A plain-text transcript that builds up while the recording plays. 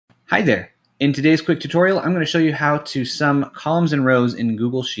Hi there. In today's quick tutorial, I'm going to show you how to sum columns and rows in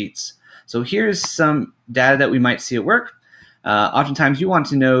Google Sheets. So here's some data that we might see at work. Oftentimes you want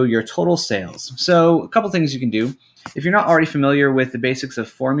to know your total sales. So a couple things you can do. If you're not already familiar with the basics of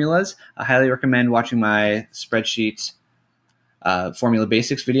formulas, I highly recommend watching my spreadsheet formula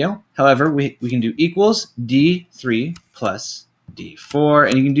basics video. However, we can do equals D3 plus D4,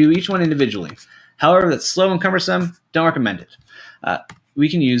 and you can do each one individually. However, that's slow and cumbersome. Don't recommend it. We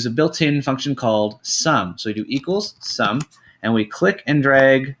can use a built-in function called sum. So we do equals sum, and we click and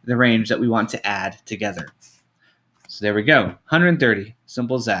drag the range that we want to add together. So there we go, 130,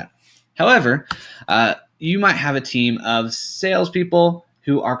 simple as that. However, you might have a team of salespeople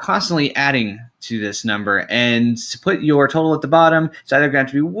who are constantly adding to this number, and to put your total at the bottom, it's either going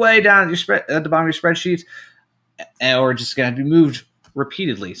to be way down at the bottom of your spreadsheet, or just going to be moved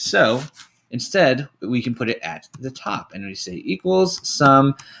repeatedly. So instead, we can put it at the top, and we say equals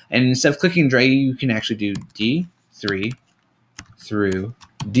sum, and instead of clicking and dragging, you can actually do D3 through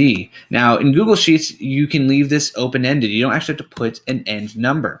D. Now, in Google Sheets, you can leave this open-ended. You don't actually have to put an end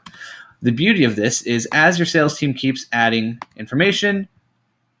number. The beauty of this is as your sales team keeps adding information,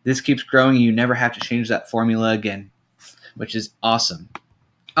 this keeps growing. You never have to change that formula again, which is awesome.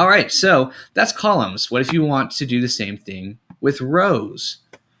 All right, so that's columns. What if you want to do the same thing with rows?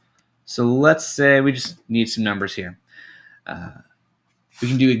 So let's say we just need some numbers here. We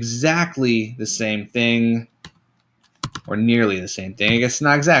can do exactly the same thing, or nearly the same thing. I guess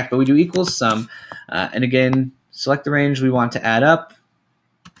not exact, but we do equals sum. And again, select the range we want to add up,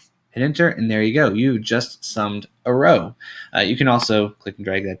 hit enter, and there you go. You just summed a row. You can also click and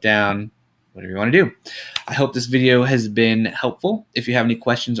drag that down, whatever you want to do. I hope this video has been helpful. If you have any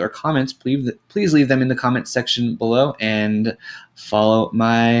questions or comments, please leave them in the comment section below, and follow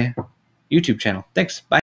my YouTube channel. Thanks. Bye.